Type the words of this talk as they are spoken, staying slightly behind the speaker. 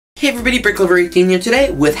Hey everybody, BrickLink here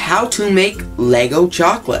today with how to make Lego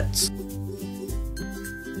chocolates.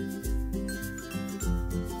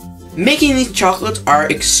 Making these chocolates are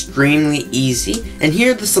extremely easy, and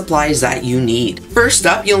here are the supplies that you need. First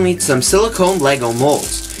up, you'll need some silicone Lego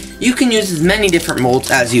molds. You can use as many different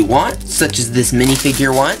molds as you want, such as this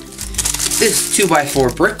minifigure one, this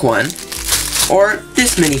 2x4 brick one, or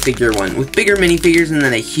this minifigure one with bigger minifigures and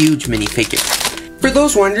then a huge minifigure. For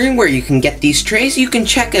those wondering where you can get these trays, you can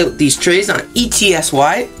check out these trays on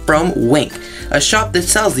ETSY from Wink, a shop that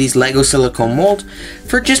sells these Lego silicone molds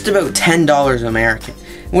for just about $10 American,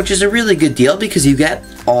 which is a really good deal because you get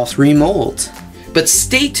all 3 molds. But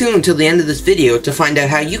stay tuned till the end of this video to find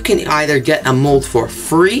out how you can either get a mold for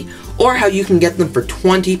free or how you can get them for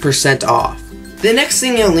 20% off. The next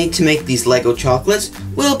thing you'll need to make these Lego chocolates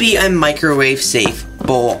will be a microwave safe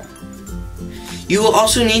bowl. You will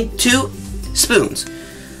also need 2 spoons,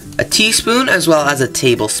 a teaspoon as well as a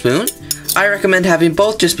tablespoon. I recommend having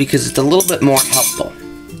both just because it's a little bit more helpful.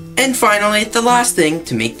 And finally, the last thing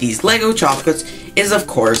to make these Lego chocolates is of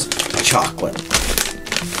course chocolate.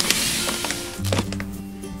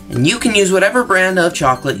 And you can use whatever brand of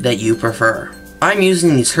chocolate that you prefer. I'm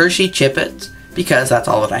using these Hershey Chippets because that's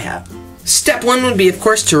all that I have. Step 1 would be of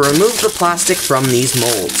course to remove the plastic from these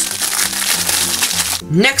molds.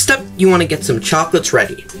 Next up, you want to get some chocolates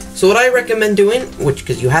ready. So what I recommend doing,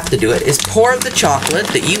 because you have to do it, is pour the chocolate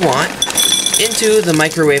that you want into the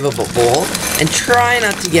microwavable bowl and try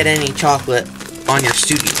not to get any chocolate on your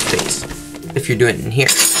studio space if you're doing it in here.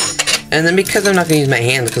 And then because I'm not going to use my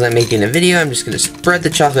hands because I'm making a video, I'm just going to spread the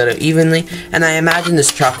chocolate out evenly, and I imagine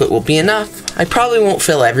this chocolate will be enough. I probably won't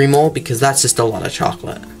fill every mold because that's just a lot of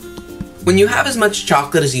chocolate. When you have as much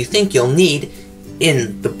chocolate as you think you'll need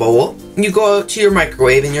in the bowl, you go out to your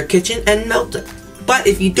microwave in your kitchen and melt it. But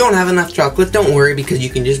if you don't have enough chocolate, don't worry because you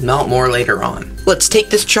can just melt more later on. Let's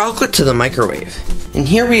take this chocolate to the microwave. And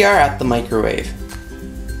here we are at the microwave.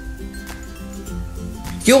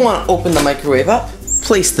 You'll want to open the microwave up,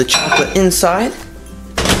 place the chocolate inside,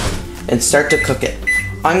 and start to cook it.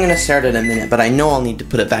 I'm going to start in a minute, but I know I'll need to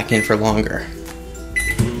put it back in for longer.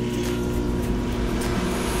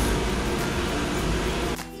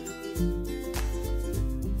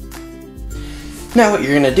 Now what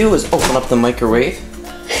you're going to do is open up the microwave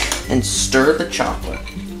and stir the chocolate.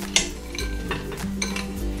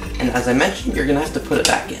 And as I mentioned, you're going to have to put it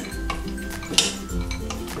back in.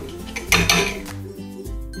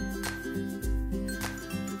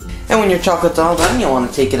 And when your chocolate's all done, you'll want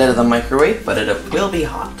to take it out of the microwave, but it will be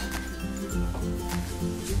hot.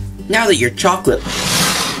 Now that your chocolate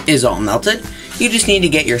is all melted, you just need to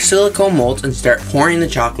get your silicone molds and start pouring the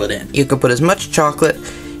chocolate in. You can put as much chocolate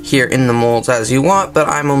here in the molds as you want, but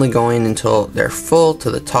I'm only going until they're full to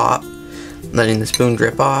the top, letting the spoon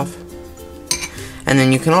drip off. And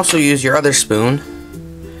then you can also use your other spoon,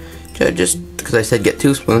 just because I said get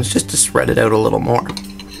 2 spoons, just to spread it out a little more.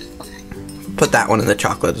 Put that one in the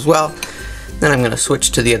chocolate as well. Then I'm going to switch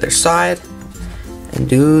to the other side and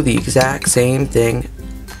do the exact same thing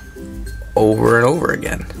over and over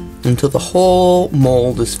again until the whole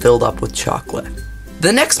mold is filled up with chocolate.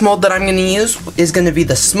 The next mold that I'm going to use is going to be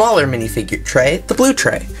the smaller minifigure tray, the blue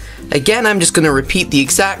tray. Again, I'm just going to repeat the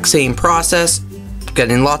exact same process,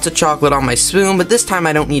 getting lots of chocolate on my spoon, but this time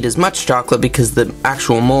I don't need as much chocolate because the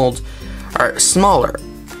actual molds are smaller.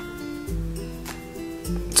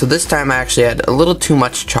 So this time I actually had a little too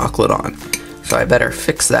much chocolate on, so I better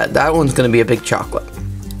fix that. That one's going to be a big chocolate.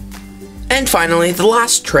 And finally, the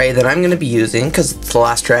last tray that I'm going to be using, because it's the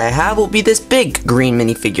last tray I have, will be this big green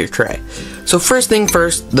minifigure tray. So first thing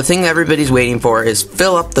first, the thing everybody's waiting for is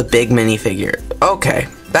fill up the big minifigure. Okay,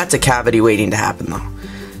 that's a cavity waiting to happen though.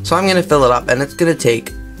 So I'm going to fill it up, and it's going to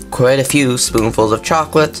take quite a few spoonfuls of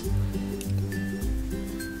chocolate.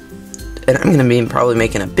 And I'm going to be probably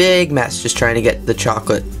making a big mess just trying to get the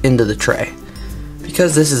chocolate into the tray,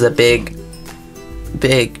 because this is a big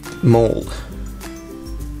mold.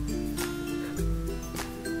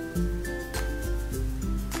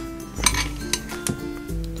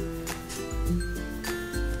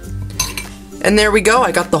 And there we go,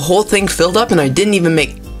 I got the whole thing filled up and I didn't even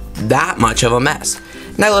make that much of a mess.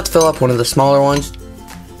 Now let's fill up one of the smaller ones.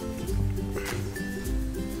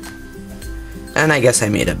 And I guess I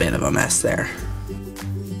made a bit of a mess there.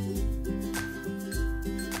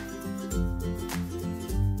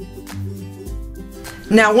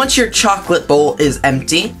 Now once your chocolate bowl is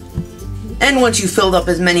empty, and once you've filled up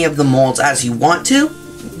as many of the molds as you want to,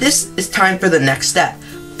 this is time for the next step.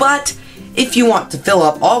 But if you want to fill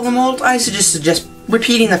up all the molds, I suggest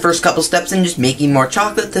repeating the first couple steps and just making more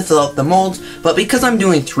chocolate to fill out the molds, but because I'm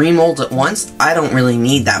doing 3 molds at once, I don't really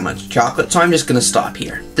need that much chocolate, so I'm just going to stop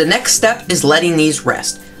here. The next step is letting these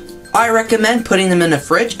rest. I recommend putting them in the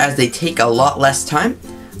fridge as they take a lot less time,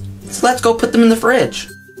 so let's go put them in the fridge.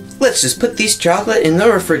 Let's just put these chocolate in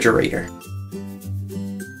the refrigerator.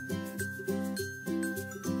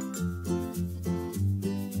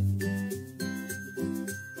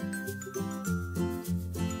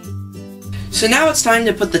 So now it's time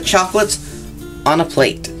to put the chocolates on a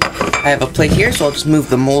plate. I have a plate here, so I'll just move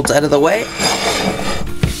the molds out of the way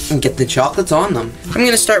and get the chocolates on them. I'm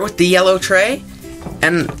going to start with the yellow tray,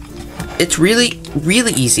 and it's really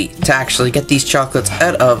easy to actually get these chocolates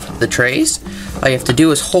out of the trays. All you have to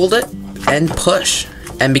do is hold it and push.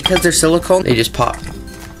 And because they're silicone, they just pop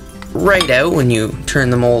right out when you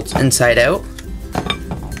turn the molds inside out.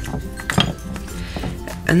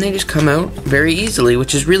 And they just come out very easily,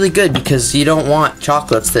 which is really good because you don't want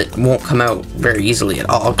chocolates that won't come out very easily at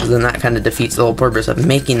all, because then that kind of defeats the whole purpose of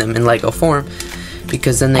making them in Lego form,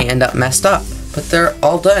 because then they end up messed up. But they're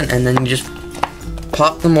all done, and then you just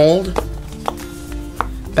pop the mold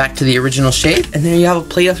back to the original shape, and there you have a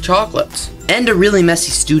plate of chocolates. And a really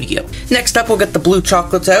messy studio. Next up, we'll get the blue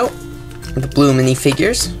chocolates out, the blue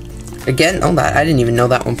minifigures. Again, oh, that I didn't even know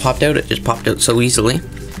that one popped out. It just popped out so easily.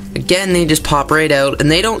 Again, they just pop right out,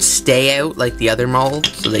 and they don't stay out like the other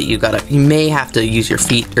molds, so that you may have to use your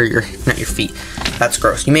feet, or not your feet, that's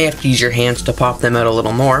gross. You may have to use your hands to pop them out a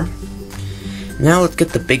little more. Now let's get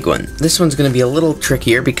the big one. This one's going to be a little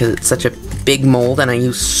trickier because it's such a big mold, and I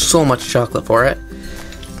use so much chocolate for it.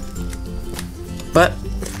 But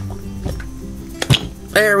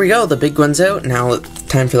there we go, the big one's out. Now it's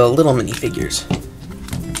time for the little minifigures.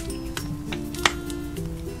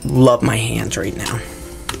 Love my hands right now.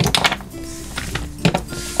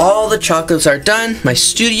 All the chocolates are done, my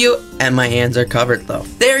studio and my hands are covered though.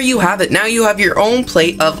 There you have it. Now you have your own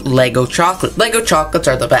plate of Lego chocolate. Lego chocolates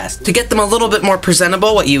are the best. To get them a little bit more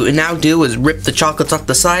presentable, what you now do is rip the chocolates off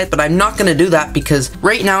the side, but I'm not going to do that because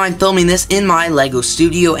right now I'm filming this in my Lego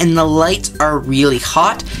studio and the lights are really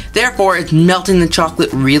hot. Therefore, it's melting the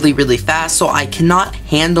chocolate really fast, so I cannot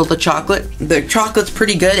handle the chocolate. The chocolate's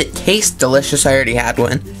pretty good. It tastes delicious. I already had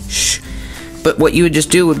one. Shh. But what you would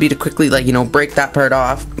just do would be to quickly, break that part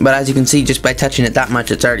off. But as you can see, just by touching it that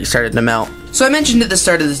much, it's already started to melt. So I mentioned at the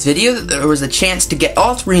start of this video that there was a chance to get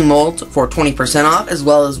all 3 molds for 20% off, as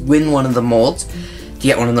well as win one of the molds, to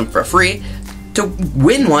get one of them for free. To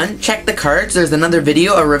win one, check the cards. There's another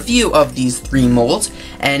video, a review of these 3 molds.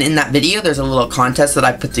 And in that video, there's a little contest that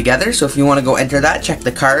I put together. So if you want to go enter that, check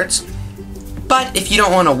the cards. But if you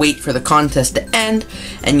don't want to wait for the contest to end,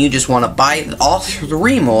 and you just want to buy all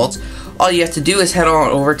 3 molds, all you have to do is head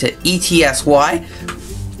on over to ETSY,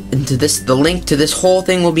 and the link to this whole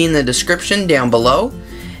thing will be in the description down below,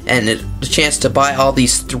 and the chance to buy all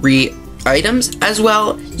these 3 items. As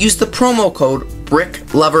well, use the promo code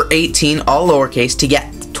BrickLover18, all lowercase, to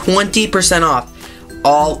get 20% off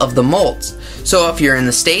all of the molds. So if you're in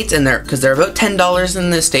the States, and because they're about $10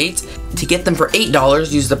 in the States, to get them for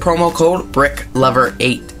 $8, use the promo code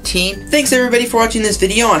BrickLover18. Thanks everybody for watching this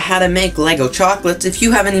video on how to make Lego chocolates. If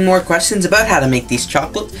you have any more questions about how to make these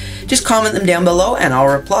chocolates, just comment them down below and I'll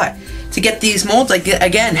reply. To get these molds,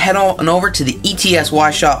 again, head on over to the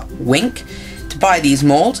ETSY shop link to buy these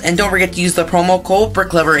molds, and don't forget to use the promo code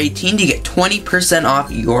BrickLover18 to get 20%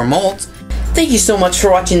 off your molds. Thank you so much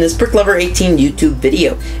for watching this BrickLover18 YouTube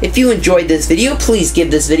video. If you enjoyed this video, please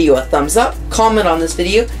give this video a thumbs up, comment on this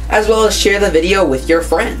video, as well as share the video with your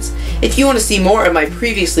friends. If you want to see more of my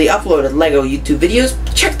previously uploaded Lego YouTube videos,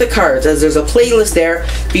 check the cards, as there's a playlist there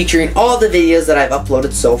featuring all the videos that I've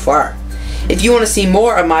uploaded so far. If you want to see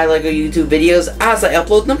more of my Lego YouTube videos as I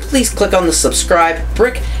upload them, please click on the subscribe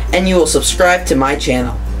brick and you will subscribe to my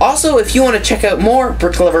channel. Also, if you want to check out more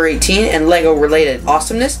BrickLover18 and Lego related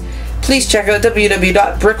awesomeness, please check out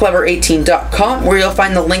www.bricklover18.com, where you'll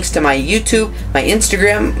find the links to my YouTube, my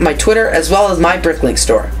Instagram, my Twitter, as well as my BrickLink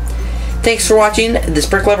store. Thanks for watching this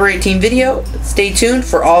BrickLover18 video. Stay tuned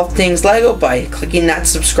for all things Lego by clicking that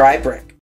subscribe brick.